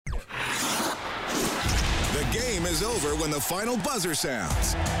game is over when the final buzzer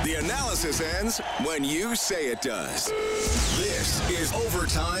sounds. The analysis ends when you say it does. This is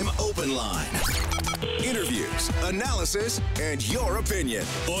Overtime Open Line. Interviews, analysis, and your opinion.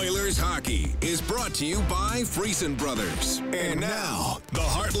 Oilers hockey is brought to you by Friesen Brothers. And now, the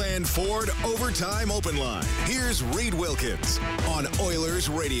Heartland Ford Overtime Open Line. Here's Reed Wilkins on Oilers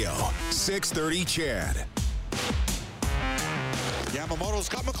Radio, 630 CHED. Yamamoto's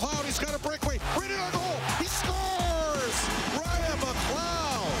got McLeod. He's got a breakaway. Right in our goal. He scores! Ryan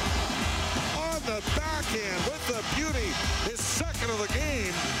McLeod on the backhand with the beauty. His second of the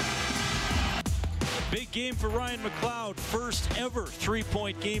game. Big game for Ryan McLeod. First ever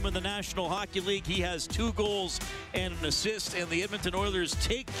three-point game in the National Hockey League. He has 2 goals and an assist, and the Edmonton Oilers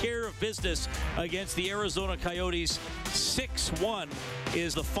take care of business against the Arizona Coyotes. 6-1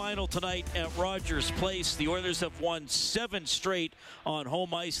 is the final tonight at Rogers Place. The Oilers have won 7 straight on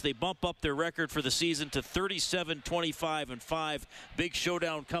home ice. They bump up their record for the season to 37-25-5. Big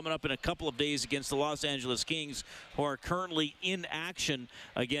showdown coming up in a couple of days against the Los Angeles Kings, who are currently in action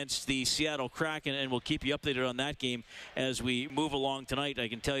against the Seattle Kraken, and we'll keep you updated on that game as we move along tonight. I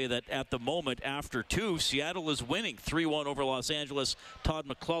can tell you that at the moment, after 2, Seattle is winning 3-1 over Los Angeles. Todd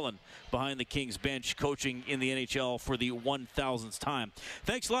McClellan behind the Kings bench, coaching in the NHL for the 1,000th time.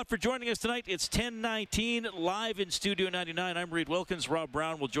 Thanks a lot for joining us tonight. It's 10:19 live in Studio 99. I'm Reed Wilkins. Rob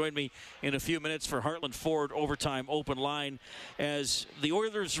Brown will join me in a few minutes for Heartland Ford Overtime Open Line as the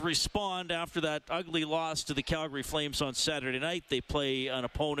Oilers respond after that ugly loss to the Calgary Flames on Saturday night. They play an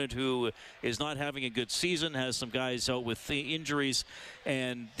opponent who is not having a good season, has some guys out with injuries,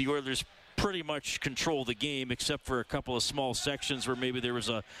 and the Oilers pretty much control the game except for a couple of small sections where maybe there was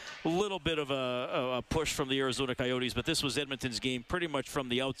a little bit of a push from the Arizona Coyotes, but this was Edmonton's game pretty much from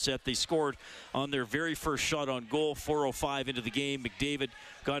the outset. They scored on their very first shot on goal, 4:05 into the game. McDavid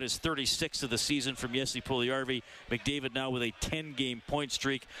got his 36th of the season from Jesse Puljujarvi. McDavid now with a 10-game point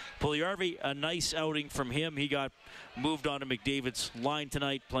streak. Puljujarvi, a nice outing from him. He got moved on to McDavid's line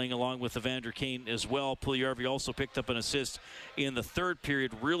tonight, playing along with Evander Kane as well. Puljujarvi also picked up an assist in the third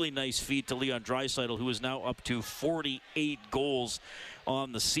period. Really nice feed to Leon Draisaitl, who is now up to 48 goals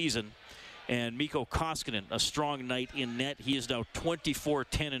on the season. And Mikko Koskinen, a strong night in net. He is now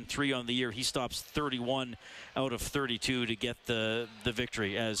 24-10-3 on the year. He stops 31 out of 32 to get the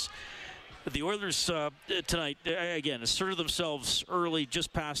victory. As the Oilers tonight, again, asserted themselves early,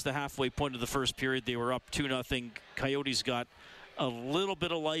 just past the halfway point of the first period. They were up 2-0. Coyotes got a little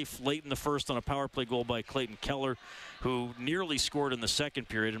bit of life late in the first on a power play goal by Clayton Keller, who nearly scored in the second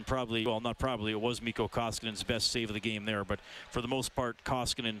period, and probably, well, not probably, it was Mikko Koskinen's best save of the game there. But for the most part,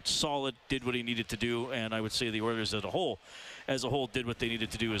 Koskinen solid, did what he needed to do, and I would say the Oilers as a whole did what they needed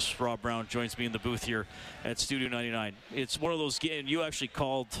to do. As Rob Brown joins me in the booth here at Studio 99. It's one of those games, and you actually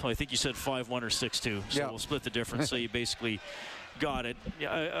called, I think you said 5-1 or 6-2, so We'll split the difference. So you basically got it.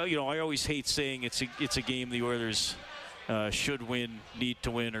 I always hate saying it's a game the Oilers should win, need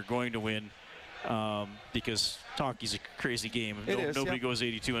to win, or going to win, because hockey's a crazy game. Nobody goes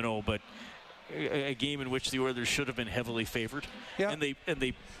 82-0, but a game in which the Oilers should have been heavily favored, and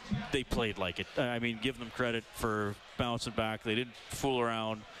they played like it. I mean, give them credit for bouncing back. They didn't fool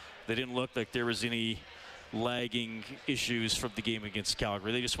around. They didn't look like there was any lagging issues from the game against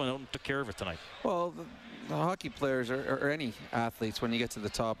Calgary. They just went out and took care of it tonight. Well, the hockey players or any athletes, when you get to the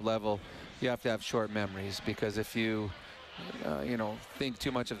top level, you have to have short memories, because if you think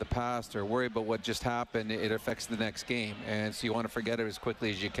too much of the past or worry about what just happened, it affects the next game. And so you want to forget it as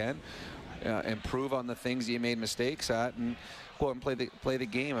quickly as you can, improve on the things you made mistakes at, and go out and play the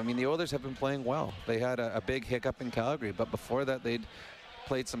game. I mean, the Oilers have been playing well. They had a big hiccup in Calgary, but before that they'd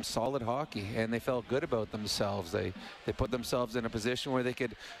played some solid hockey, and they felt good about themselves. They put themselves in a position where they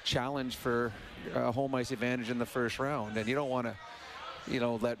could challenge for a home ice advantage in the first round, and you don't want to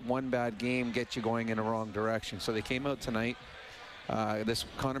let one bad game get you going in a wrong direction. So they came out tonight. This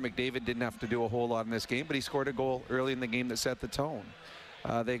Connor McDavid didn't have to do a whole lot in this game, but he scored a goal early in the game that set the tone.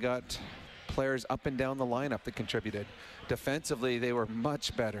 They got players up and down the lineup that contributed. Defensively, they were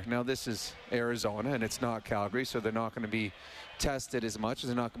much better. Now, this is Arizona, and it's not Calgary, so they're not going to be tested as much.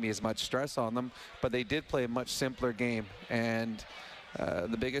 There's not going to be as much stress on them, but they did play a much simpler game. And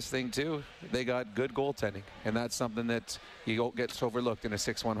the biggest thing, too, they got good goaltending, and that's something that gets overlooked in a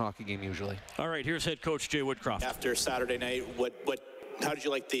 6-1 hockey game usually. All right, here's head coach Jay Woodcroft. After Saturday night, how did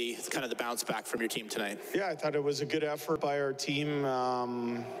you like the bounce back from your team tonight? Yeah, I thought it was a good effort by our team.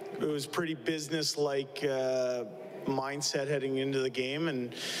 It was pretty business-like mindset heading into the game,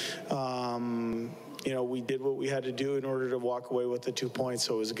 and we did what we had to do in order to walk away with the 2 points,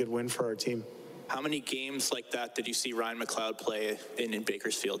 so it was a good win for our team. How many games like that did you see Ryan McLeod play in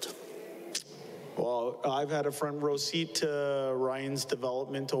Bakersfield? Well, I've had a front row seat to Ryan's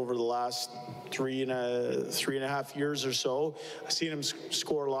development over the last three and a half years or so. I've seen him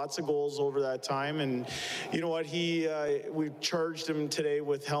score lots of goals over that time, and you know what? We charged him today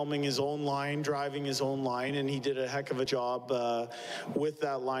with helming his own line, driving his own line, and he did a heck of a job with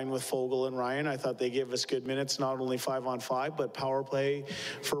that line with Foegele and Ryan. I thought they gave us good minutes, not only 5-on-5, but power play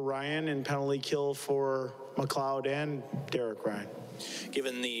for Ryan and penalty kill for McLeod and Derek Ryan.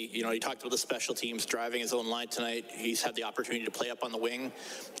 Given you talked about the special teams driving his own line tonight, he's had the opportunity to play up on the wing.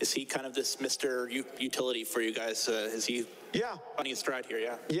 Is he kind of this Mr. Utility for you guys? Is he on his stride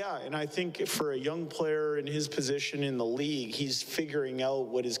here, Yeah, and I think for a young player in his position in the league, he's figuring out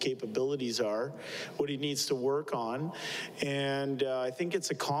what his capabilities are, what he needs to work on, and I think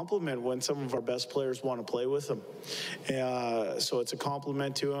it's a compliment when some of our best players want to play with him. So it's a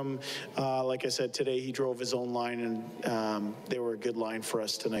compliment to him. Like I said, today he drove his own line, and they were a good line for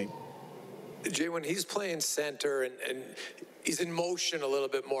us tonight. Jay, when he's playing center and he's in motion a little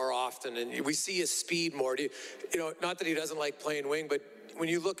bit more often, and we see his speed more. Do you not that he doesn't like playing wing, but when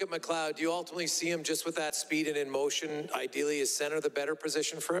you look at McLeod, do you ultimately see him just with that speed and in motion? Ideally, is center the better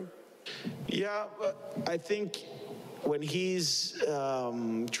position for him? Yeah, I think when he's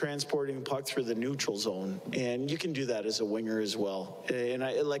transporting the puck through the neutral zone, and you can do that as a winger as well. And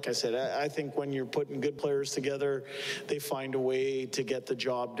like I said, I think when you're putting good players together, they find a way to get the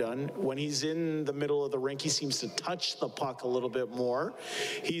job done. When he's in the middle of the rink, he seems to touch the puck a little bit more.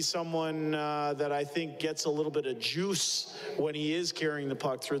 He's someone that I think gets a little bit of juice when he is carrying the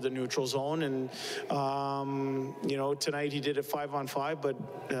puck through the neutral zone. And, tonight he did it 5-on-5, but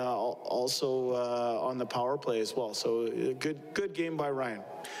also on the power play as well. So a good game by Ryan.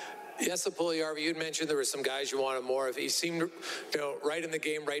 Yes, Puljujärvi, you'd mentioned there were some guys you wanted more of. He seemed, right in the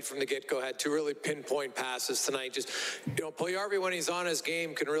game, right from the get-go, had two really pinpoint passes tonight. Just, Puljujärvi, when he's on his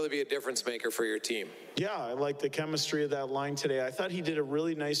game, can really be a difference maker for your team. Yeah, I like the chemistry of that line today. I thought he did a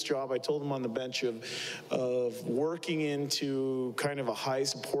really nice job. I told him on the bench of working into kind of a high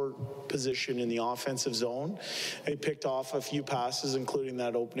support position in the offensive zone. He picked off a few passes, including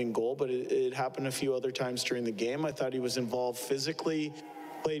that opening goal, but it happened a few other times during the game. I thought he was involved physically.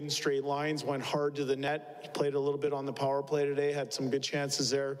 Played in straight lines, went hard to the net. He played a little bit on the power play today, had some good chances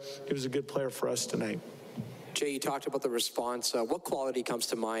there. He was a good player for us tonight. Jay, you talked about the response. What quality comes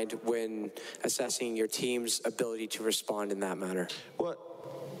to mind when assessing your team's ability to respond in that manner? Well,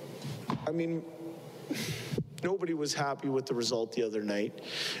 nobody was happy with the result the other night.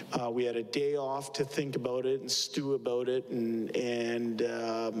 We had a day off to think about it and stew about it, and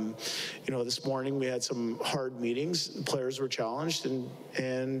this morning we had some hard meetings. The players were challenged,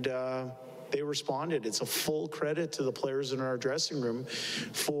 and they responded. It's a full credit to the players in our dressing room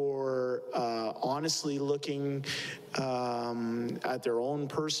for honestly looking at their own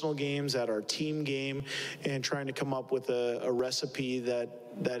personal games, at our team game, and trying to come up with a recipe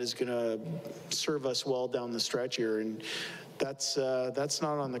that is going to serve us well down the stretch here. And that's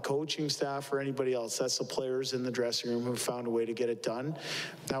not on the coaching staff or anybody else. That's the players in the dressing room who found a way to get it done.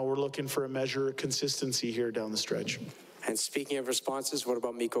 Now we're looking for a measure of consistency here down the stretch. And speaking of responses, what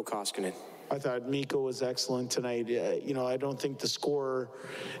about Mikko Koskinen? I thought Mikko was excellent tonight. I don't think the score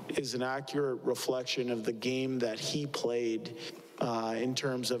is an accurate reflection of the game that he played in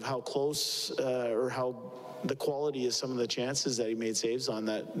terms of how close or how the quality of some of the chances that he made saves on.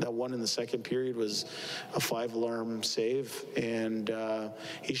 That one in the second period was a 5-alarm save, and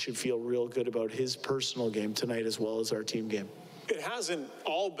he should feel real good about his personal game tonight as well as our team game. It hasn't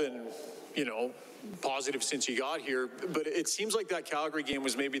all been, positive since you got here, but it seems like that Calgary game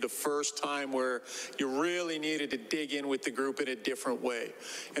was maybe the first time where you really needed to dig in with the group in a different way.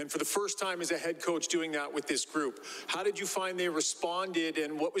 And for the first time as a head coach doing that with this group, how did you find they responded,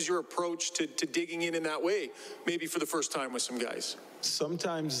 and what was your approach to digging in that way, maybe for the first time with some guys?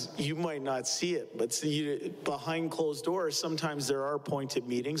 Sometimes you might not see it, but behind closed doors, sometimes there are pointed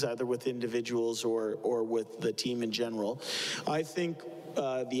meetings, either with individuals or with the team in general. I think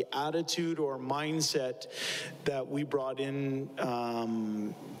the attitude or mindset that we brought in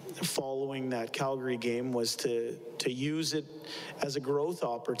following that Calgary game was to use it as a growth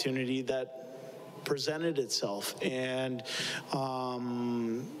opportunity that presented itself. And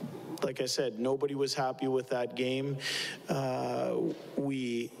like I said, nobody was happy with that game.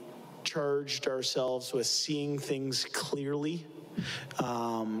 We charged ourselves with seeing things clearly,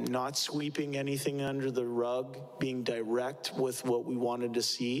 not sweeping anything under the rug, being direct with what we wanted to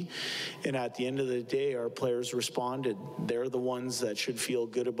see. And at the end of the day, our players responded. They're the ones that should feel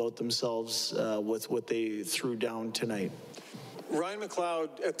good about themselves with what they threw down tonight. Ryan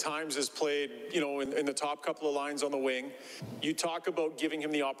McLeod at times has played, in the top couple of lines on the wing. You talk about giving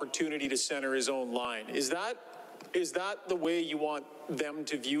him the opportunity to center his own line. Is that the way you want them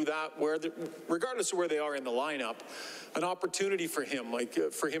to view that, regardless of where they are in the lineup, an opportunity for him,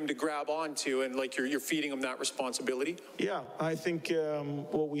 for him to grab onto, and you're feeding him that responsibility? Yeah, I think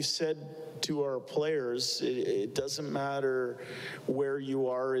what we said to our players, it doesn't matter where you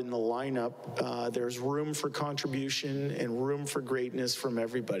are in the lineup. There's room for contribution and room for greatness from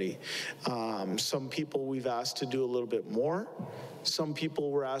everybody. Some people we've asked to do a little bit more. Some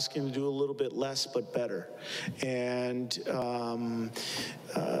people we're asking to do a little bit less, but better. And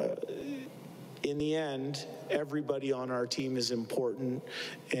in the end, everybody on our team is important,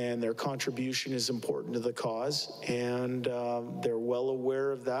 and their contribution is important to the cause, and they're well aware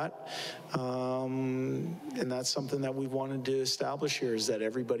of that. And that's something that we wanted to establish here, is that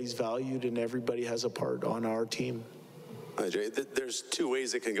everybody's valued and everybody has a part on our team. Jay, there's two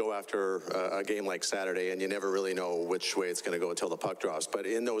ways it can go after a game like Saturday, and you never really know which way it's going to go until the puck drops. But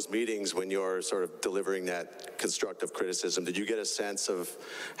in those meetings, when you're sort of delivering that constructive criticism, did you get a sense of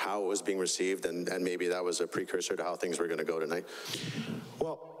how it was being received, and maybe that was a precursor to how things were going to go tonight?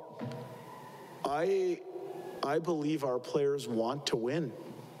 Well, I believe our players want to win.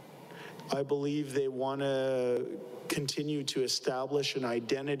 I believe they want to continue to establish an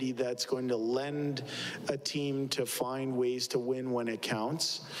identity that's going to lend a team to find ways to win when it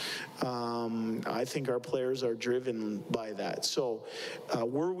counts. I think our players are driven by that. So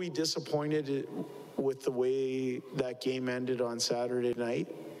were we disappointed with the way that game ended on Saturday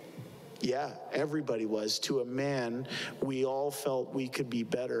night? Yeah, everybody was. To a man, we all felt we could be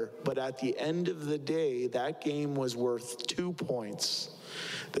better. But at the end of the day, that game was worth 2 points.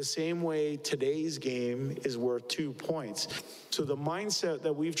 The same way today's game is worth 2 points. So the mindset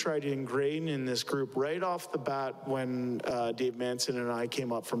that we've tried to ingrain in this group right off the bat when Dave Manson and I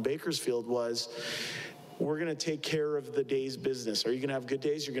came up from Bakersfield was, we're going to take care of the day's business. Are you going to have good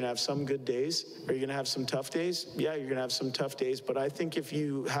days? You're going to have some good days. Are you going to have some tough days? Yeah, you're going to have some tough days. But I think if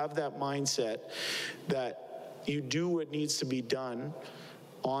you have that mindset that you do what needs to be done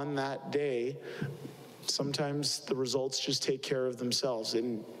on that day, sometimes the results just take care of themselves.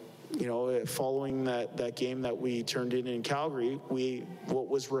 And, following that game that we turned in Calgary, what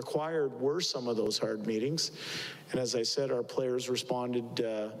was required were some of those hard meetings. And as I said, our players responded,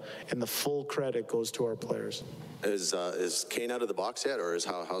 and the full credit goes to our players. Is Kane out of the box yet, or is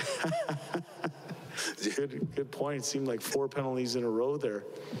how? Good point. It seemed like 4 penalties in a row there.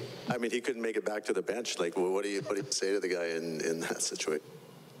 I mean, he couldn't make it back to the bench. What do you say to the guy in that situation?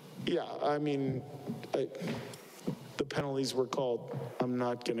 Yeah, I mean, the penalties were called. I'm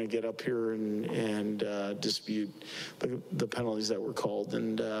not going to get up here and dispute the penalties that were called.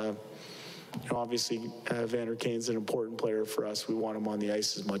 And obviously, Vander Kane's an important player for us. We want him on the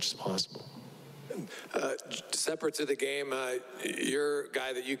ice as much as possible. Separate to the game, your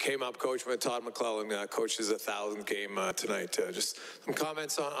guy that you came up coaching with, Todd McClellan, coaches 1,000th game tonight. Just some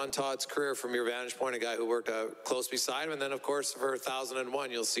comments on Todd's career from your vantage point, a guy who worked close beside him, and then, of course, for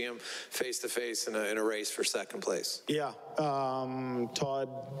 1,001, you'll see him face-to-face in a race for second place. Yeah, Todd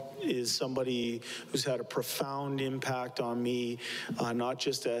is somebody who's had a profound impact on me, not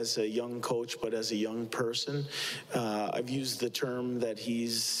just as a young coach, but as a young person. I've used the term that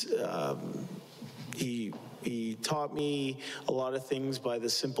he's he taught me a lot of things by the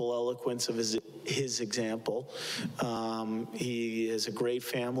simple eloquence of his example. He is a great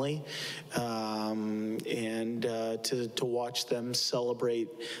family, and to watch them celebrate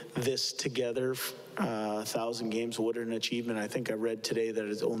this together, 1,000 games, what an achievement. I think I read today that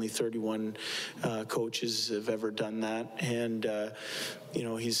it's only 31 coaches have ever done that, and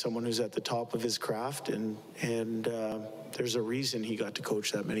he's someone who's at the top of his craft, and there's a reason he got to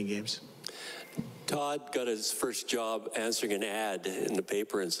coach that many games. Todd got his first job answering an ad in the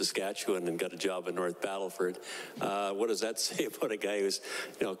paper in Saskatchewan and got a job in North Battleford. What does that say about a guy who's,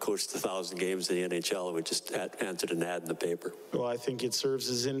 coached 1,000 games in the NHL who just answered an ad in the paper? Well, I think it serves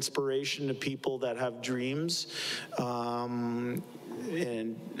as inspiration to people that have dreams. And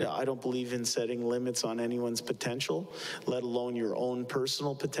I don't believe in setting limits on anyone's potential, let alone your own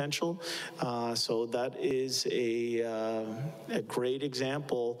personal potential. So that is a great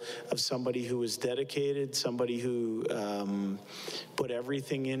example of somebody who was dedicated, somebody who put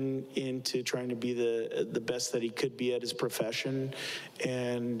everything into trying to be the best that he could be at his profession.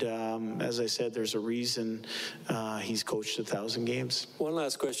 And as I said, there's a reason he's coached 1,000 games. One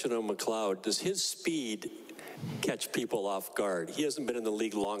last question on McLeod. Does his speed catch people off guard? He hasn't been in the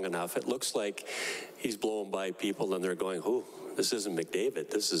league long enough. It looks like he's blown by people and they're going, who This isn't McDavid.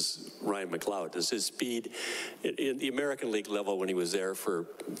 This is Ryan McLeod. This is speed. In the American League level, when he was there for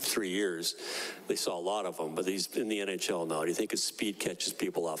 3 years, they saw a lot of him, but he's in the NHL now. Do you think his speed catches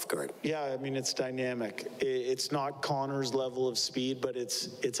people off guard? Yeah, I mean, it's dynamic. It's not Connor's level of speed, but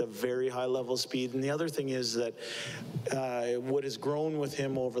it's a very high level of speed. And the other thing is that what has grown with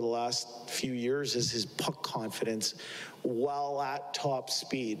him over the last few years is his puck confidence while at top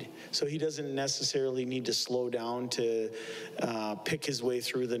speed. So he doesn't necessarily need to slow down to pick his way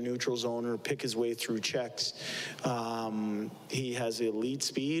through the neutral zone or pick his way through checks. He has elite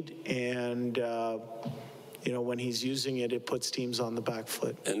speed, and you know, when he's using it, it puts teams on the back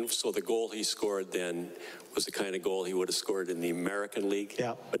foot. And so the goal he scored then was the kind of goal he would have scored in the American League.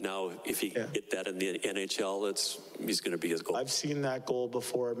 Yeah. But now if he hit that in the NHL, he's going to be his goal. I've seen that goal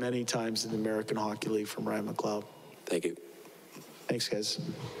before many times in the American Hockey League from Ryan McLeod. Thank you. Thanks, guys.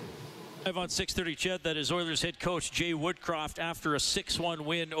 Live on 6:30 CHED, that is Oilers head coach Jay Woodcroft after a 6-1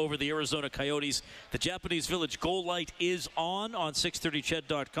 win over the Arizona Coyotes. The Japanese Village goal light is on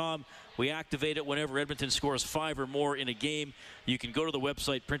 630ched.com. We activate it whenever Edmonton scores 5 or more in a game. You can go to the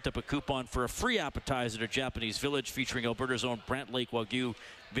website, print up a coupon for a free appetizer at Japanese Village featuring Alberta's own Brant Lake Wagyu.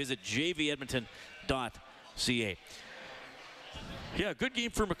 Visit jvedmonton.ca. Yeah, good game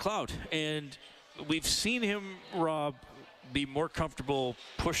for McLeod. And we've seen him, Rob, be more comfortable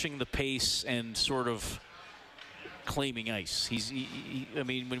pushing the pace and sort of claiming ice. I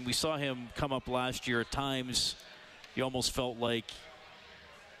mean, when we saw him come up last year, at times you almost felt like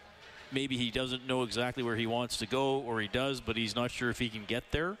maybe he doesn't know exactly where he wants to go, or he does, but he's not sure if he can get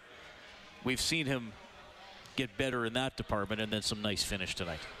there. We've seen him get better in that department, and then some nice finish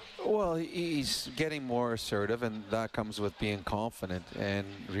tonight. Well, he's getting more assertive, and that comes with being confident and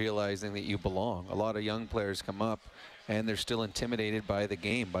realizing that you belong. A lot of young players come up, and they're still intimidated by the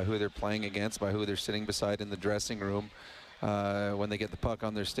game, by who they're playing against, by who they're sitting beside in the dressing room. When they get the puck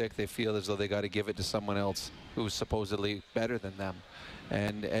on their stick, they feel as though they got to give it to someone else who's supposedly better than them.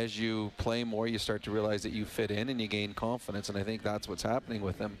 And as you play more, you start to realize that you fit in and you gain confidence, and I think that's what's happening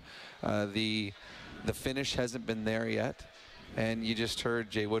with him. The finish hasn't been there yet, and you just heard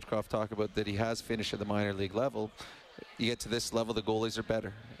Jay Woodcroft talk about that he has finished at the minor league level. You get to this level, the goalies are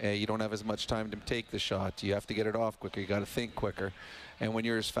better. You don't have as much time to take the shot. You have to get it off quicker. You got to think quicker. And when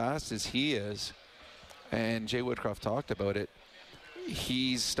you're as fast as he is, and Jay Woodcroft talked about it,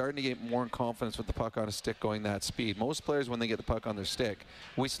 he's starting to get more confidence with the puck on a stick going that speed. Most players, when they get the puck on their stick,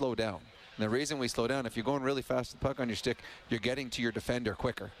 we slow down. And the reason we slow down, if you're going really fast with the puck on your stick, you're getting to your defender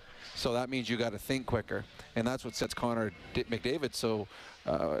quicker. So that means you got to think quicker, and that's what sets Connor McDavid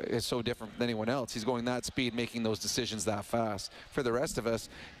is so different than anyone else. He's going that speed, making those decisions that fast. For the rest of us,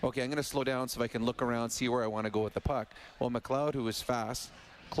 okay, I'm going to slow down so I can look around, see where I want to go with the puck. Well, McLeod, who is fast,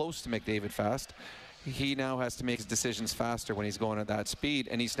 close to McDavid fast, he now has to make his decisions faster when he's going at that speed,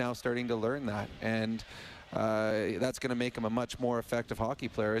 and he's now starting to learn that. And that's going to make him a much more effective hockey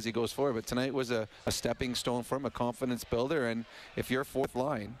player as he goes forward. But tonight was a stepping stone for him, a confidence builder, and if your fourth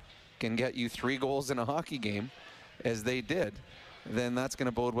line can get you 3 goals in a hockey game, as they did, then that's going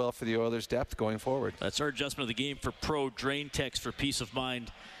to bode well for the Oilers' depth going forward. That's our adjustment of the game for Pro Drain Text for peace of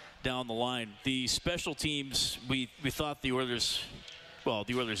mind down the line. The special teams, we thought the Oilers, well,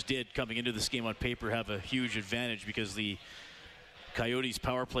 the Oilers did coming into this game on paper have a huge advantage because the Coyotes'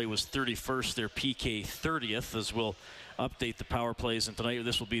 power play was 31st, their PK 30th, as we'll update the power plays. And tonight,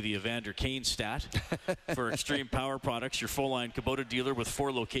 this will be the Evander Kane stat for Extreme Power Products, your full-line Kubota dealer with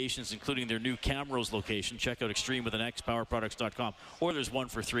 4 locations, including their new Camrose location. Check out Extreme with an X, powerproducts.com. Oilers 1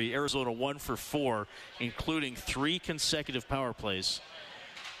 for 3, Arizona 1 for 4, including 3 consecutive power plays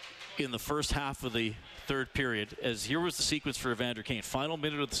in the first half of the third period. As here was the sequence for Evander Kane. Final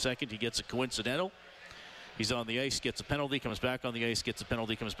minute of the second, he gets a coincidental. He's on the ice, gets a penalty, comes back on the ice, gets a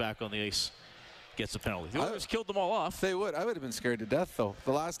penalty, comes back on the ice, gets a penalty. The Oilers killed them all off. They would. I would have been scared to death, though.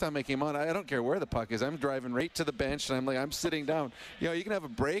 The last time I came on, I don't care where the puck is. I'm driving right to the bench, and I'm sitting down. You know, you can have a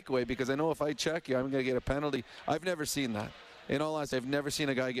breakaway because I know if I check you, I'm going to get a penalty. I've never seen that. In all honesty, I've never seen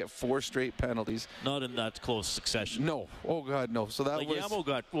a guy get 4 straight penalties. Not in that close succession. No. Oh, God, no. So that like was...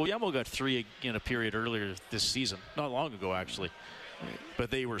 Yamo got 3 in a period earlier this season. Not long ago, actually. But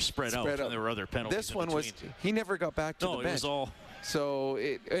they were spread out, and there were other penalties. This one was, he never got back to the bench. No, it was all... So,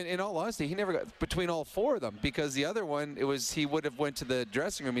 in all honesty, he never got between all 4 of them, because the other one, he would have went to the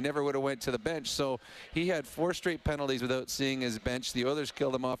dressing room. He never would have went to the bench. So he had 4 straight penalties without seeing his bench. The Oilers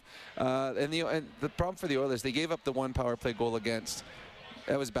killed him off. And the problem for the Oilers, they gave up the 1 power play goal against.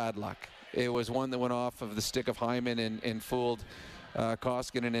 That was bad luck. It was one that went off of the stick of Hyman and fooled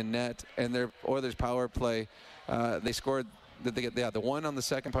Koskinen in net. And their Oilers power play, they scored. The one on the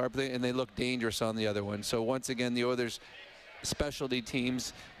second power play, and they looked dangerous on the other one. So once again, the Oilers specialty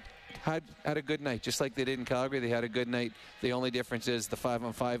teams had a good night, just like they did in Calgary. They had a good night. The only difference is the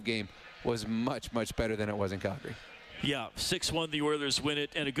 5-on-5 game was much, much better than it was in Calgary. Yeah, 6-1, the Oilers win it,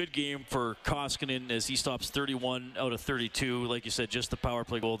 and a good game for Koskinen as he stops 31 out of 32. Like you said, just the power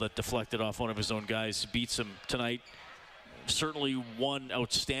play goal that deflected off one of his own guys beats him tonight. Certainly one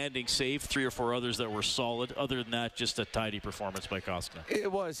outstanding save, 3 or 4 others that were solid. Other than that, just a tidy performance by Koskinen.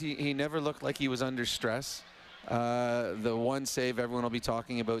 It was. He never looked like he was under stress. The one save everyone will be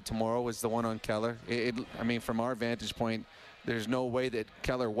talking about tomorrow was the one on Keller. I mean, from our vantage point, there's no way that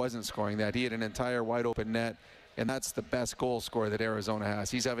Keller wasn't scoring that. He had an entire wide open net. And that's the best goal scorer that Arizona has.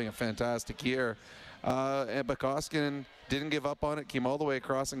 He's having a fantastic year. But Koskinen didn't give up on it, came all the way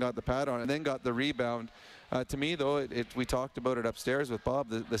across and got the pad on it, and then got the rebound. To me, though, we talked about it upstairs with Bob,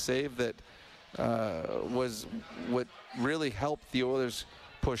 the save that was what really helped the Oilers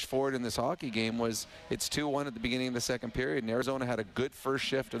push forward in this hockey game was it's 2-1 at the beginning of the second period, and Arizona had a good first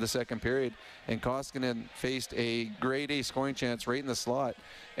shift of the second period, and Koskinen faced a grade A scoring chance right in the slot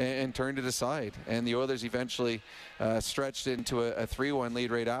and turned it aside, and the Oilers eventually stretched into a 3-1 lead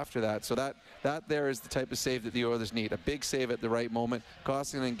right after that. So that there is the type of save that the Oilers need, a big save at the right moment.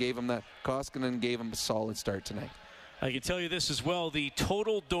 Koskinen gave him that. Koskinen gave him a solid start tonight. I can tell you this as well. The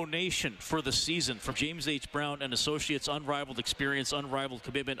total donation for the season from James H. Brown and Associates, unrivaled experience, unrivaled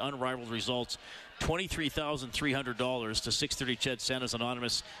commitment, unrivaled results, $23,300 to 630 Ched Santa's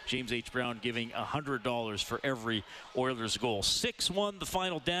Anonymous. James H. Brown giving $100 for every Oilers goal. 6-1 the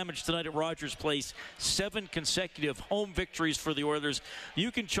final damage tonight at Rogers Place. 7 consecutive home victories for the Oilers. You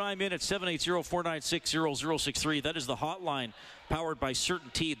can chime in at 780-496-0063. That is the hotline powered by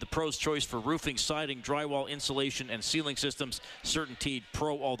CertainTeed, the pro's choice for roofing, siding, drywall, insulation, and ceiling systems. CertainTeed,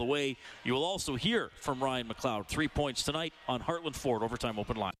 pro all the way. You will also hear from Ryan McLeod. 3 points tonight on Heartland Ford Overtime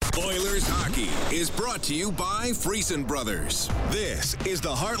Open Line. Oilers hockey is brought to you by Friesen Brothers. This is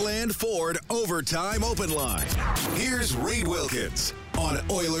the Heartland Ford Overtime Open Line. Here's Reed Wilkins on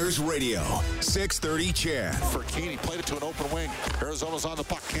Oilers Radio, 630 Ched. Furquini played it to an open wing. Arizona's on the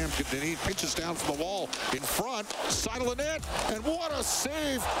puck. Cam Dineen pinches down from the wall in front, side of the net, and what a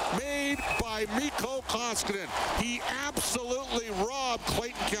save made by Mikko Koskinen. He absolutely robbed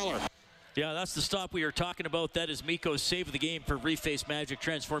Clayton Keller. Yeah, that's the stop we are talking about. That is Mikko's save of the game for Reface Magic.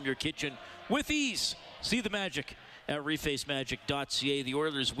 Transform your kitchen with ease. See the magic at refacemagic.ca. The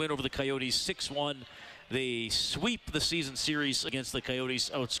Oilers win over the Coyotes 6-1. They sweep the season series against the Coyotes,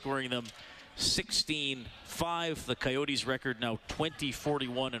 outscoring them 16-5. The Coyotes record now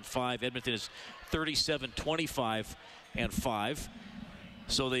 20-41-5. Edmonton is 37-25-5.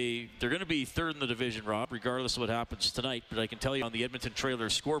 So they're going to be third in the division, Rob, regardless of what happens tonight. But I can tell you on the Edmonton Trailer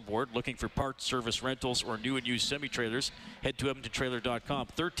scoreboard, looking for parts, service, rentals, or new and used semi-trailers, head to EdmontonTrailer.com.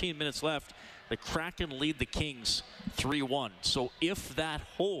 13 minutes left. The Kraken lead the Kings 3-1. So if that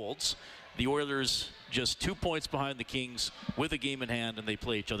holds, the Oilers just 2 points behind the Kings with a game in hand, and they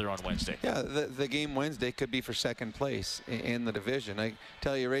play each other on Wednesday. Yeah, the game Wednesday could be for second place in the division. I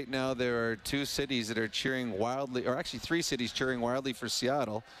tell you right now, there are 2 cities that are cheering wildly, or actually 3 cities cheering wildly for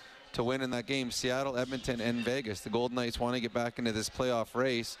Seattle to win in that game. Seattle, Edmonton, and Vegas. The Golden Knights want to get back into this playoff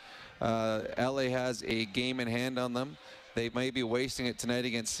race. LA has a game in hand on them. They might be wasting it tonight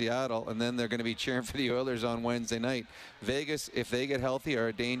against Seattle, and then they're going to be cheering for the Oilers on Wednesday night. Vegas, if they get healthy, are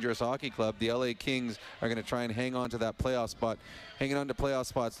a dangerous hockey club. The LA Kings are going to try and hang on to that playoff spot. Hanging on to playoff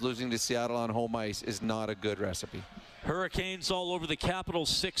spots, losing to Seattle on home ice is not a good recipe. Hurricanes all over the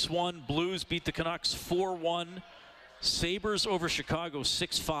Capitals 6-1. Blues beat the Canucks 4-1. Sabres over Chicago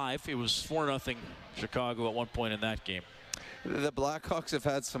 6-5. It was 4-0 Chicago at one point in that game. The Blackhawks have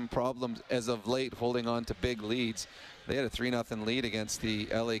had some problems as of late holding on to big leads. They had a 3-0 lead against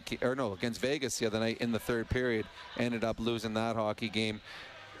against Vegas the other night in the third period. Ended up losing that hockey game.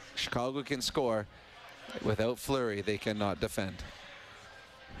 Chicago can score. Without Fleury, they cannot defend.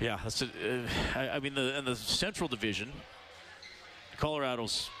 Yeah, that's I mean, in the Central Division,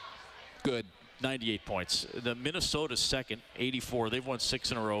 Colorado's good. 98 points. The Minnesota's second, 84. They've won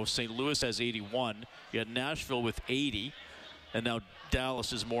 6 in a row. St. Louis has 81. You had Nashville with 80. And now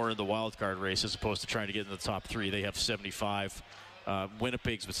Dallas is more in the wild card race as opposed to trying to get in the top 3. They have 75.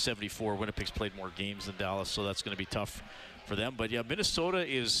 Winnipeg's with 74. Winnipeg's played more games than Dallas, so that's going to be tough for them. But yeah, Minnesota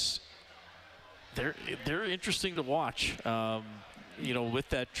is they're interesting to watch. With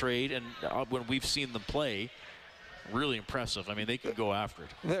that trade and when we've seen them play, really impressive. I mean, they can go after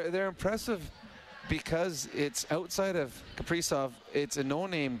it. They're impressive because it's outside of Kaprizov. It's a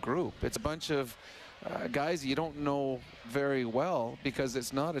no-name group. It's a bunch of guys you don't know very well because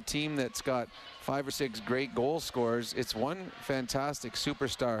it's not a team that's got 5 or 6 great goal scorers. It's one fantastic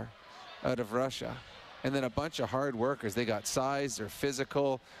superstar out of Russia. and then a bunch of hard workers. They got size, they're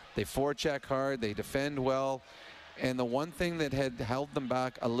physical, they forecheck hard, they defend well. And the one thing that had held them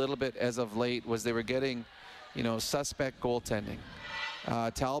back a little bit as of late was they were getting, suspect goaltending.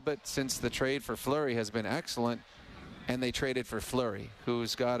 Talbot, since the trade for Fleury, has been excellent, and they traded for Fleury,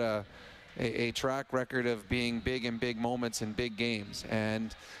 who's got a track record of being big in big moments in big games.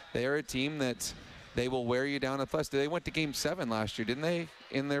 And they're a team that they will wear you down. Plus, they went to Game 7 last year, didn't they,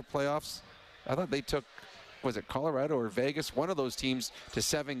 in their playoffs? I thought they took, was it Colorado or Vegas? One of those teams to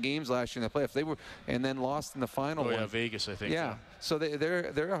 7 games last year in the playoffs. They were, and then lost in the final one. Vegas, I think. Yeah, so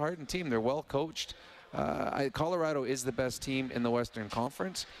they're a hardened team. They're well coached. Colorado is the best team in the Western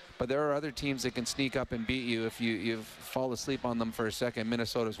Conference, but there are other teams that can sneak up and beat you if you fall asleep on them for a second.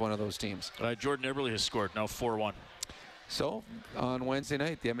 Minnesota's one of those teams. Jordan Eberle has scored, now 4-1. So on Wednesday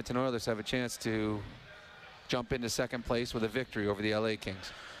night, the Edmonton Oilers have a chance to jump into second place with a victory over the LA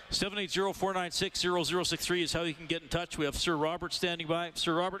Kings. 780-496-0063 is how you can get in touch. We have Sir Robert standing by.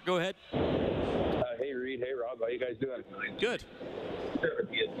 Sir Robert, go ahead. Hey, Reed. Hey, Rob. How you guys doing? Good.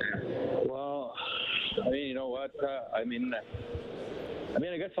 Well, I mean, you know what? I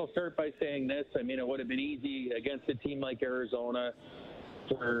guess I'll start by saying this. I mean, it would have been easy against a team like Arizona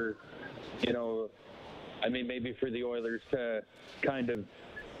for, maybe for the Oilers to kind of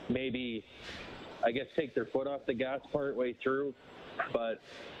take their foot off the gas part way through. But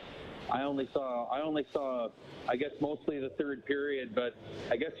I only saw, I guess, mostly the third period. But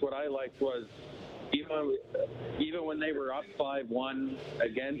I guess what I liked was even when they were up 5-1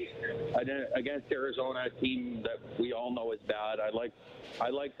 against Arizona, a team that we all know is bad. I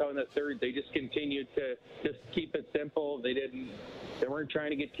liked how in the third they just continued to just keep it simple. They weren't trying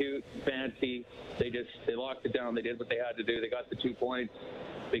to get cute, fancy. They locked it down. They did what they had to do. They got the 2 points.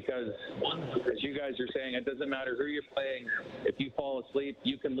 Because, as you guys are saying, it doesn't matter who you're playing. If you fall asleep,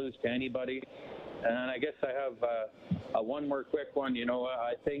 you can lose to anybody. And I guess I have one more quick one.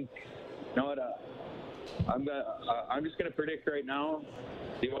 I think, I'm just going to predict right now,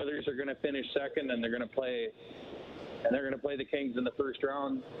 the Oilers are going to finish second, and they're going to play the Kings in the first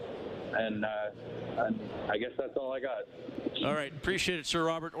round. And I guess that's all I got. All right, appreciate it, Sir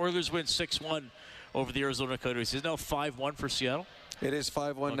Robert. Oilers win 6-1 over the Arizona Coyotes. Is now 5-1 for Seattle? It is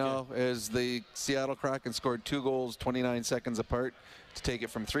 5-1 now, as the Seattle Kraken scored 2 goals 29 seconds apart to take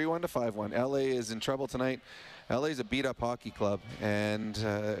it from 3-1 to 5-1. LA is in trouble tonight. LA is a beat-up hockey club, and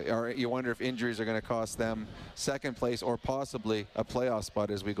you wonder if injuries are going to cost them second place or possibly a playoff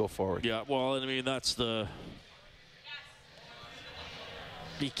spot as we go forward. Yeah, well, that's the...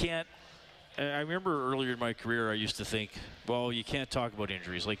 You can't... I remember earlier in my career, I used to think, well, you can't talk about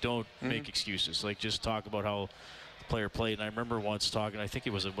injuries. Like, don't make excuses. Like, just talk about how the player played. And I remember once talking, I think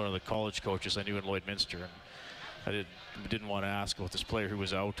it was one of the college coaches I knew in Lloydminster, and I didn't want to ask about this player who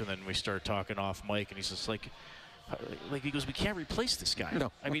was out, and then we started talking off mic, and he's just like he goes, we can't replace this guy.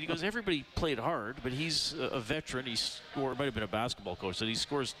 No. I mean, he goes, everybody played hard, but he's a veteran. It might have been a basketball coach, so he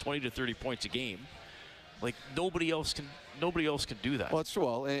scores 20 to 30 points a game. Like, nobody else can do that. Well, it's true.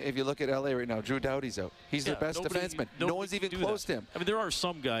 Well, if you look at LA right now, Drew Doughty's out. He's their best defenseman. No one's even close to him. I mean, there are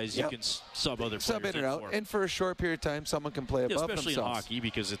some guys you can sub other players in and out, and for a short period of time, someone can play above especially themselves. Especially in hockey,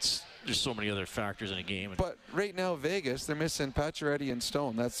 because there's so many other factors in a game. But right now, Vegas, they're missing Pacioretty and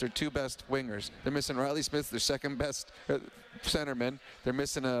Stone. That's their 2 best wingers. They're missing Riley Smith, their second best centerman. They're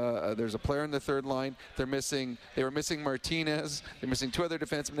missing there's a player in the third line. They were missing Martinez. They're missing 2 other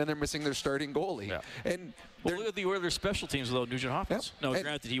defensemen. Then they're missing their starting goalie. Yeah. And look at the Oilers special teams without Nugent Hopkins. Yep. Now,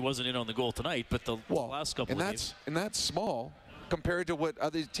 granted, he wasn't in on the goal tonight, but the last couple of games. And that's small compared to what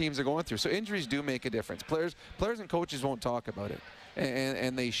other teams are going through. So injuries do make a difference. Players and coaches won't talk about it,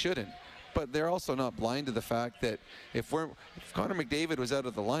 and they shouldn't. But they're also not blind to the fact that if Connor McDavid was out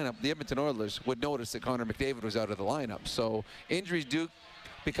of the lineup, the Edmonton Oilers would notice that Connor McDavid was out of the lineup. So injuries do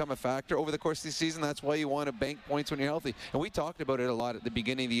become a factor over the course of the season. That's why you want to bank points when you're healthy. And we talked about it a lot at the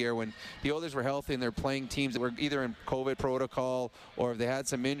beginning of the year when the Oilers were healthy and they're playing teams that were either in COVID protocol or if they had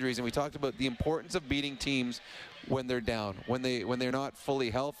some injuries. And we talked about the importance of beating teams when they're down, when they're not fully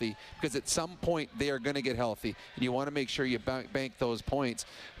healthy, because at some point they are going to get healthy, and you want to make sure you bank those points.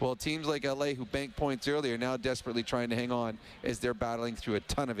 Well, teams like LA who banked points earlier are now desperately trying to hang on as they're battling through a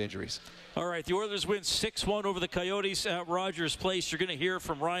ton of injuries. All right, the Oilers win 6-1 over the Coyotes at Rogers Place. You're going to hear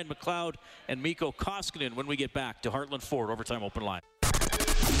from Ryan McLeod and Mikko Koskinen when we get back to Heartland Ford Overtime Open Line.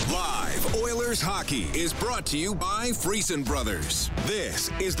 Live Oilers hockey is brought to you by Friesen Brothers. This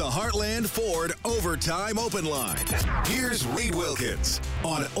is the Heartland Ford Overtime Open Line. Here's Reed Wilkins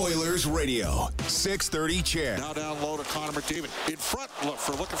on Oilers Radio, 630 CHED. Now down low to Connor McDavid. In front,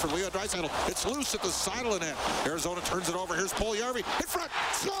 looking for Leon Draisaitl. It's loose at the side of the net. Arizona turns it over. Here's Puljujärvi. In front.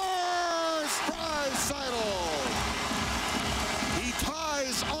 Scores! Draisaitl. He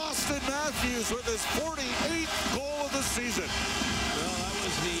ties Austin Matthews with his 48th goal of the season. Well, that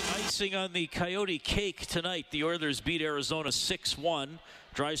was the icing on the Coyote cake tonight. The Oilers beat Arizona 6-1.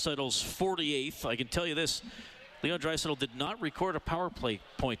 Draisaitl's 48th. I can tell you this. Leon Draisaitl did not record a power play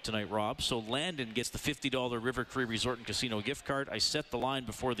point tonight, Rob. So Landon gets the $50 River Cree Resort and Casino gift card. I set the line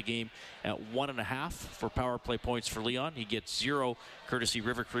before the game at 1.5 for power play points for Leon. He gets 0 courtesy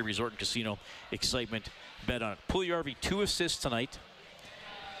River Cree Resort and Casino excitement bet on it. Puljujarvi 2 assists tonight.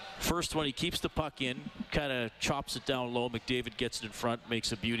 First one, he keeps the puck in, kind of chops it down low. McDavid gets it in front,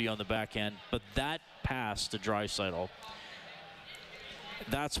 makes a beauty on the backhand. But that pass to Draisaitl,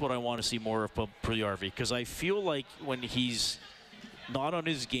 that's what I want to see more of Puljujarvi, because I feel like when he's not on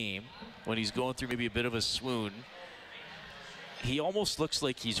his game, when he's going through maybe a bit of a swoon, he almost looks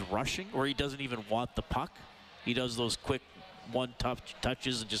like he's rushing, or he doesn't even want the puck. He does those quick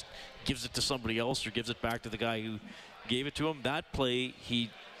touches and just gives it to somebody else or gives it back to the guy who gave it to him. That play, he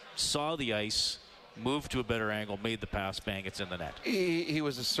saw the ice, moved to a better angle, made the pass, bang, it's in the net. He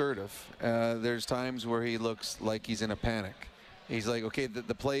was assertive. There's times where he looks like he's in a panic. He's like, okay,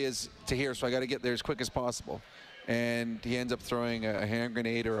 the play is to here, so I got to get there as quick as possible. And he ends up throwing a hand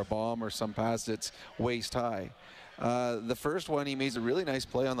grenade or a bomb or some pass that's waist high. The first one, he makes a really nice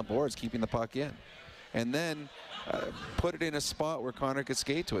play on the boards, keeping the puck in. And then put it in a spot where Connor could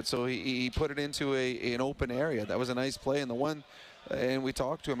skate to it. So he put it into an open area. That was a nice play. And the one, and we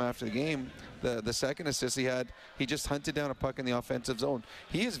talked to him after the game, the second assist he had, he just hunted down a puck in the offensive zone.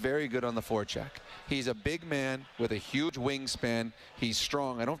 He is very good on the forecheck. He's a big man with a huge wingspan. He's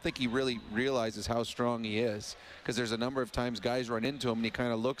strong. I don't think he really realizes how strong he is, because there's a number of times guys run into him and he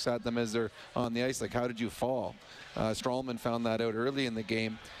kind of looks at them as they're on the ice like, how did you fall? Strawman found that out early in the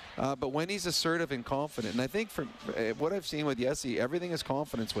game. But when he's assertive and confident, and I think from what I've seen with Jesse, everything is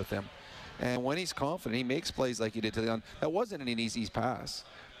confidence with him. And when he's confident, he makes plays like he did to Leon. That wasn't an easy pass,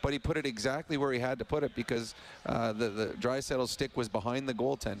 but he put it exactly where he had to put it, because the Draisaitl stick was behind the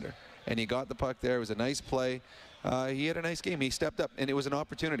goaltender. And he got the puck there. It was a nice play. He had a nice game. He stepped up, and it was an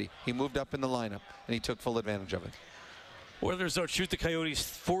opportunity. He moved up in the lineup, and he took full advantage of it. Oilers outshoot the Coyotes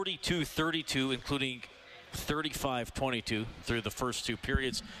 42-32, including 35-22 through the first 2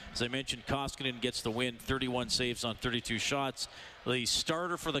 periods. As I mentioned, Koskinen gets the win, 31 saves on 32 shots. The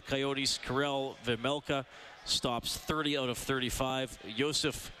starter for the Coyotes, Karel Vejmelka, stops 30 out of 35.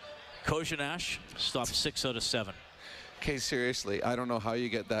 Josef Koshinash stops 6 out of 7. Okay, seriously, I don't know how you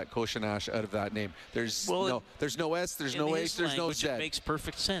get that Koshinash out of that name. There's no S, there's no H, there's no Z. It makes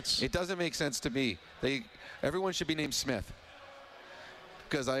perfect sense. It doesn't make sense to me. Everyone should be named Smith,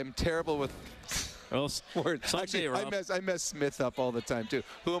 because I'm terrible with words. Actually, I mess Smith up all the time too.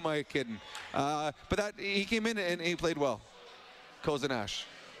 Who am I kidding? But he came in and he played well. Koshinash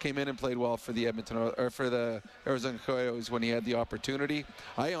came in and played well for the for the Arizona Coyotes when he had the opportunity.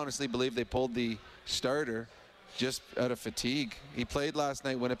 I honestly believe they pulled the starter just out of fatigue. He played last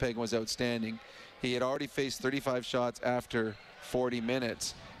night. Winnipeg was outstanding. He had already faced 35 shots after 40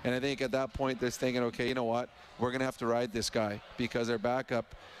 minutes. And I think at that point, they're thinking, okay, you know what? We're going to have to ride this guy because our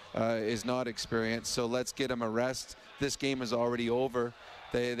backup is not experienced. So let's get him a rest. This game is already over.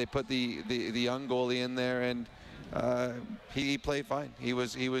 They put the young goalie in there, and he played fine. He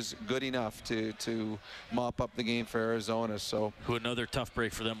was good enough to mop up the game for Arizona. So another tough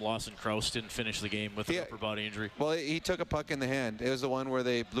break for them. Lawson Crouse didn't finish the game with an upper body injury. Well, he took a puck in the hand. It was the one where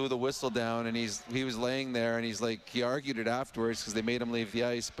they blew the whistle down, and he was laying there, and he argued it afterwards because they made him leave the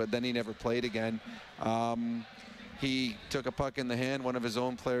ice, but then he never played again. He took a puck in the hand. One of his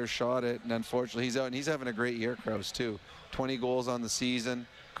own players shot it, and unfortunately he's out, and he's having a great year, Crouse, too. 20 goals on the season,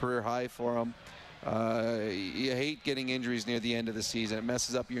 career high for him. You hate getting injuries near the end of the season. It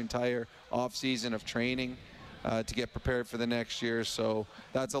messes up your entire off-season of training to get prepared for the next year. So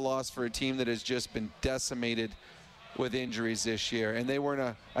that's a loss for a team that has just been decimated with injuries this year. And they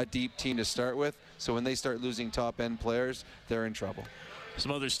weren't a deep team to start with. So when they start losing top-end players, they're in trouble.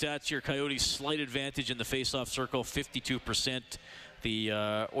 Some other stats here. Coyotes slight advantage in the face-off circle, 52%.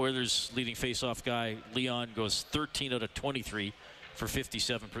 The Oilers leading face-off guy, Leon, goes 13 out of 23 for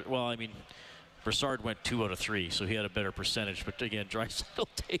 57%. Well, I mean, Brassard went 2 out of 3, so he had a better percentage. But again, Draisaitl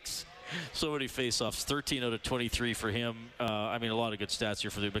takes so many face-offs. 13 out of 23 for him. I mean, a lot of good stats here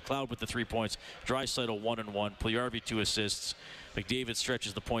for the McLeod with the 3 points. Draisaitl 1-1. Puljujarvi 2 assists. McDavid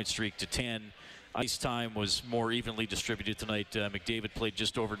stretches the point streak to 10. Ice time was more evenly distributed tonight. McDavid played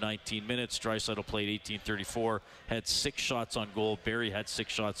just over 19 minutes. Draisaitl played 18:34. Had 6 shots on goal. Barrie had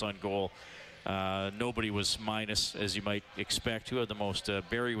 6 shots on goal. Nobody was minus, as you might expect. Who had the most?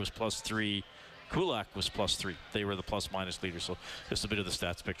 Barrie was +3. Kulak was +3. They were the plus-minus leader, so just a bit of the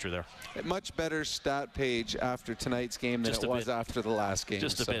stats picture there. A much better stat page after tonight's game than it was after the last game.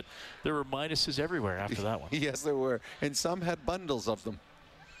 Just a bit. There were minuses everywhere after that one. Yes, there were. And some had bundles of them.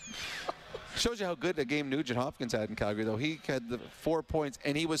 Shows you how good a game Nugent Hopkins had in Calgary, though. He had the 4 points,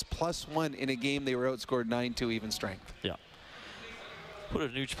 and he was +1 in a game they were outscored 9-2 even strength. Yeah. What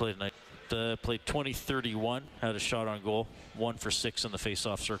did Nuge play tonight? Played 20-31, had a shot on goal, 1 for 6 in the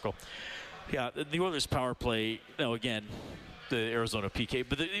face-off circle. Yeah, the Oilers' power play, again, the Arizona PK,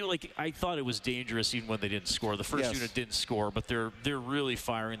 but I thought it was dangerous even when they didn't score. The first unit didn't score, but they're really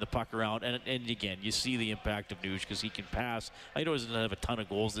firing the puck around. And again, you see the impact of Nuge because he can pass. I know he doesn't have a ton of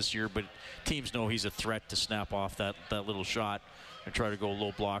goals this year, but teams know he's a threat to snap off that little shot and try to go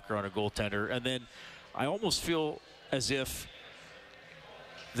low blocker on a goaltender. And then I almost feel as if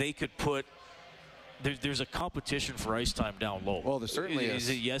they could put there's a competition for ice time down low. Well, there certainly is. Is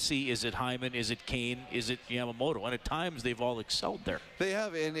it Yessi? Is it Hyman? Is it Kane? Is it Yamamoto? And at times they've all excelled there. They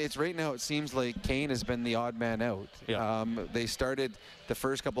have, and it's right now it seems like Kane has been the odd man out. Yeah. They started the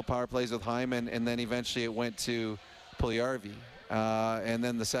first couple power plays with Hyman, and then eventually it went to Puljujarvi. And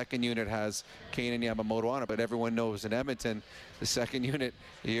then the second unit has Kane and Yamamoto on it, but everyone knows in Edmonton, the second unit,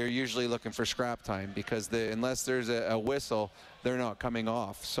 you're usually looking for scrap time because unless there's a whistle, they're not coming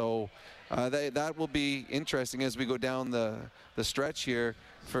off. So that will be interesting as we go down the stretch here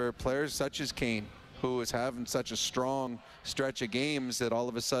for players such as Kane, who is having such a strong stretch of games that all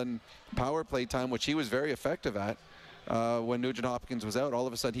of a sudden power play time, which he was very effective at, when Nugent Hopkins was out, all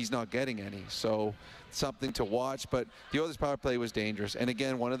of a sudden he's not getting any. So something to watch. But the Oilers' power play was dangerous. And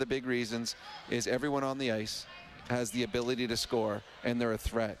again, one of the big reasons is everyone on the ice has the ability to score, and they're a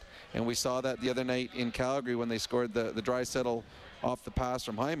threat. And we saw that the other night in Calgary when they scored the Draisaitl off the pass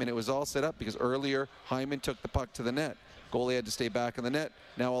from Hyman. It was all set up because earlier Hyman took the puck to the net. Goalie had to stay back in the net.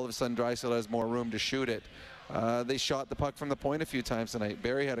 Now all of a sudden Draisaitl has more room to shoot it. They shot the puck from the point a few times tonight.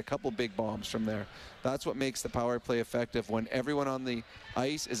 Barrie had a couple big bombs from there. That's what makes the power play effective, when everyone on the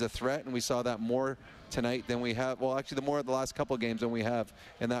ice is a threat, and we saw that more tonight than we have. Well, actually, the more of the last couple games than we have,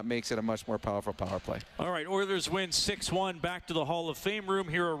 and that makes it a much more powerful power play. All right, Oilers win 6-1. Back to the Hall of Fame room.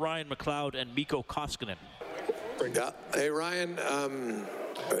 Here are Ryan McLeod and Mikko Koskinen. Yeah. Hey, Ryan.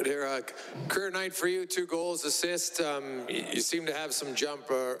 Career night for you, 2 goals, assist. You seem to have some jump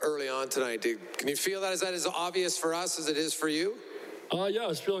early on tonight. Can you feel that? Is that as obvious for us as it is for you? Yeah, I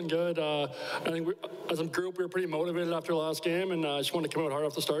was feeling good. I think as a group, we were pretty motivated after the last game, and I just wanted to come out hard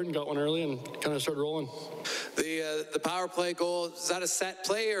off the start and got one early and kind of started rolling. The power play goal, is that a set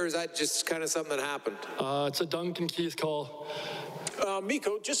play, or is that just kind of something that happened? It's a Duncan Keith call.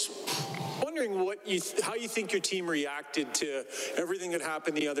 Mikko, just wondering how you think your team reacted to everything that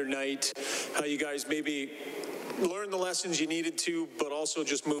happened the other night, how you guys maybe learned the lessons you needed to, but also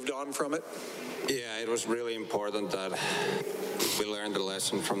just moved on from it? Yeah, it was really important that we learned the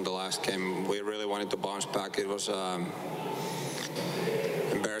lesson from the last game. We really wanted to bounce back. It was an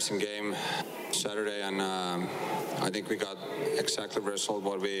embarrassing game Saturday, and I think we got exactly the result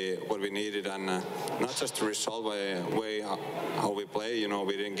what we needed, and not just the result, but way how we play. You know,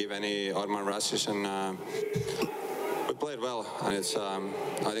 we didn't give any odd man rushes, and we played well. And it's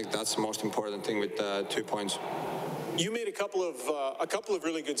I think that's the most important thing with 2 points. You made a couple of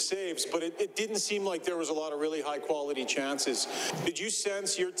really good saves, but it didn't seem like there was a lot of really high quality chances. Did you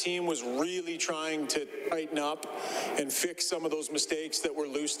sense your team was really trying to tighten up and fix some of those mistakes that were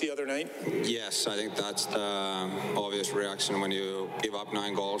loose the other night? Yes, I think that's the obvious reaction when you give up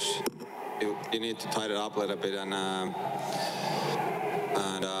 9 goals. You need to tighten it up a little bit, and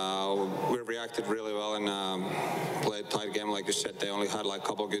we reacted really well and played a tight game. Like you said, they only had like a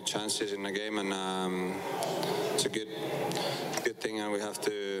couple of good chances in the game, and it's a good thing, and we have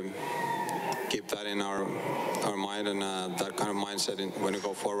to keep that in our mind and that kind of mindset when we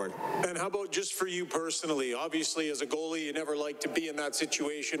go forward. And how about just for you personally? Obviously, as a goalie, you never like to be in that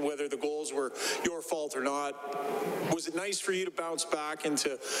situation, whether the goals were your fault or not. Was it nice for you to bounce back and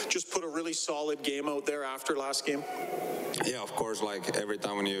to just put a really solid game out there after last game? Yeah, of course. Like every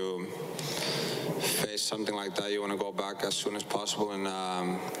time when you face something like that, you want to go back as soon as possible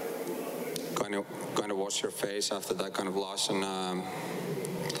and kind of wash your face after that kind of loss, and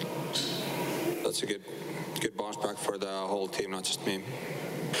that's a good bounce back for the whole team, not just me.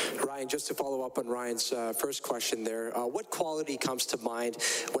 Ryan, just to follow up on Ryan's first question there, what quality comes to mind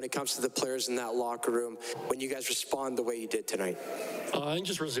when it comes to the players in that locker room when you guys respond the way you did tonight? I think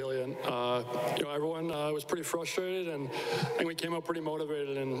just resilient. Everyone was pretty frustrated, and I think we came out pretty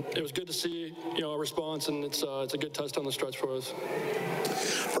motivated, and it was good to see, a response, and it's a good test on the stretch for us.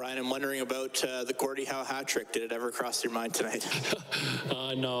 Ryan, I'm wondering about the Gordie Howe hat trick. Did it ever cross your mind tonight?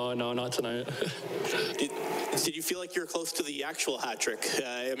 No, not tonight. Did you feel like you were close to the actual hat trick?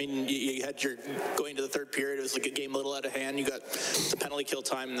 You had your going to the third period. It was like a game a little out of hand. You got the penalty kill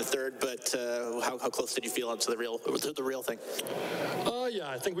time in the third, but how close did you feel to the real thing? Yeah,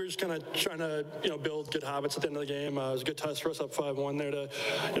 I think we were just kind of trying to build good habits at the end of the game. It was a good test for us up 5-1 there to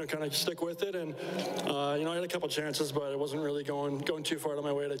kind of stick with it, and I had a couple chances, but it wasn't really going too far out of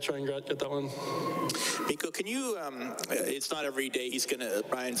my way to try and get that one. Mikko, can you? It's not every day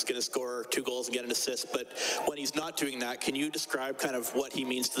Ryan's gonna score 2 goals and get an assist, but when he's not doing that, can you describe kind of what he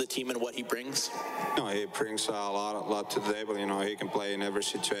means to the team and what he brings? He brings a lot to the table. He can play in every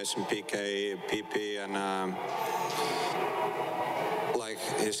situation, PK, PP, and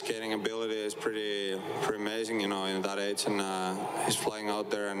his skating ability is pretty amazing, in that age, and he's flying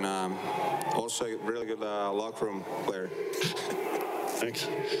out there, and also a really good locker room player. Thanks.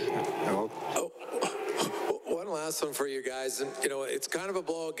 One last one for you guys, and it's kind of a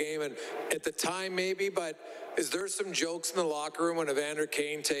blowout game, and at the time maybe, but is there some jokes in the locker room when Evander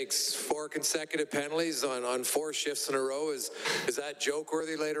Kane takes 4 consecutive penalties on 4 shifts in a row? Is that joke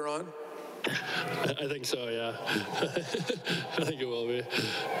worthy later on? I think so, yeah. I think it will be.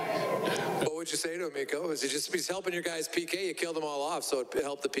 What would you say to him, Mikko? He's helping your guys PK? You killed them all off, so it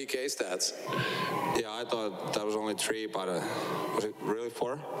helped the PK stats. Yeah, I thought that was only 3, but was it really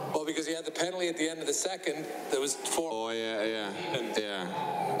 4? Well, because he had the penalty at the end of the second, that was 4. Oh,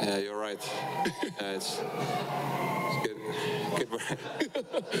 yeah, you're right. Yeah, it's good work.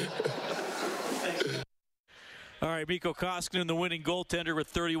 All right, Mikko Koskinen, the winning goaltender with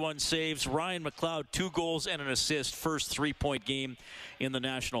 31 saves. Ryan McLeod, 2 goals and an assist. First 3-point game in the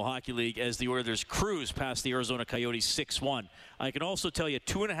National Hockey League as the Oilers cruise past the Arizona Coyotes 6-1. I can also tell you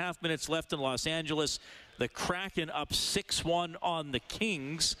 2.5 minutes left in Los Angeles. The Kraken up 6-1 on the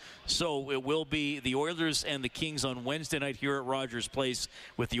Kings. So it will be the Oilers and the Kings on Wednesday night here at Rogers Place,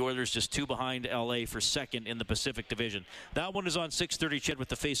 with the Oilers just 2 behind LA for second in the Pacific Division. That one is on 6:30, Ched, with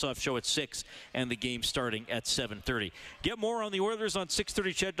the face-off show at 6 and the game starting at 7:30. Get more on the Oilers on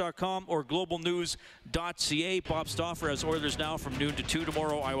 630ched.com or globalnews.ca. Bob Stauffer has Oilers Now from noon to 2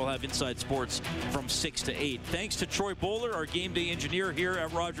 tomorrow. I will have Inside Sports from 6 to 8. Thanks to Troy Bowler, our game day engineer here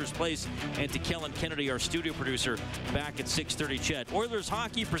at Rogers Place, and to Kellen Kennedy, our studio producer, back at 6:30 Ched. Oilers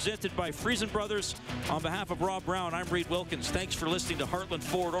hockey presented by Friesen Brothers. On behalf of Rob Brown, I'm Reed Wilkins. Thanks for listening to Heartland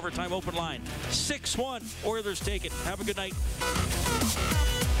Ford Overtime Open Line. 6-1. Oilers take it. Have a good night.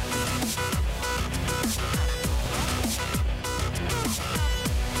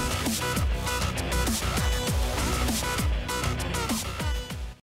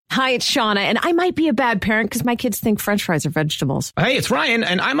 Hi, it's Shauna, and I might be a bad parent because my kids think French fries are vegetables. Hey, it's Ryan,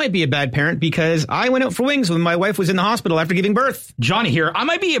 and I might be a bad parent because I went out for wings when my wife was in the hospital after giving birth. Johnny here. I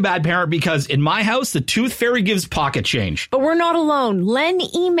might be a bad parent because in my house, the tooth fairy gives pocket change. But we're not alone. Len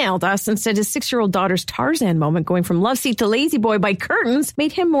emailed us and said his 6-year-old daughter's Tarzan moment going from love seat to lazy boy by curtains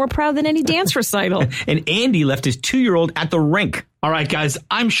made him more proud than any dance recital. And Andy left his 2-year-old at the rink. All right, guys,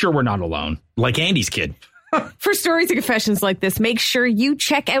 I'm sure we're not alone. Like Andy's kid. For stories and confessions like this, make sure you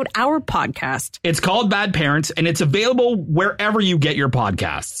check out our podcast. It's called Bad Parents, and it's available wherever you get your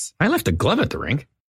podcasts. I left a glove at the rink.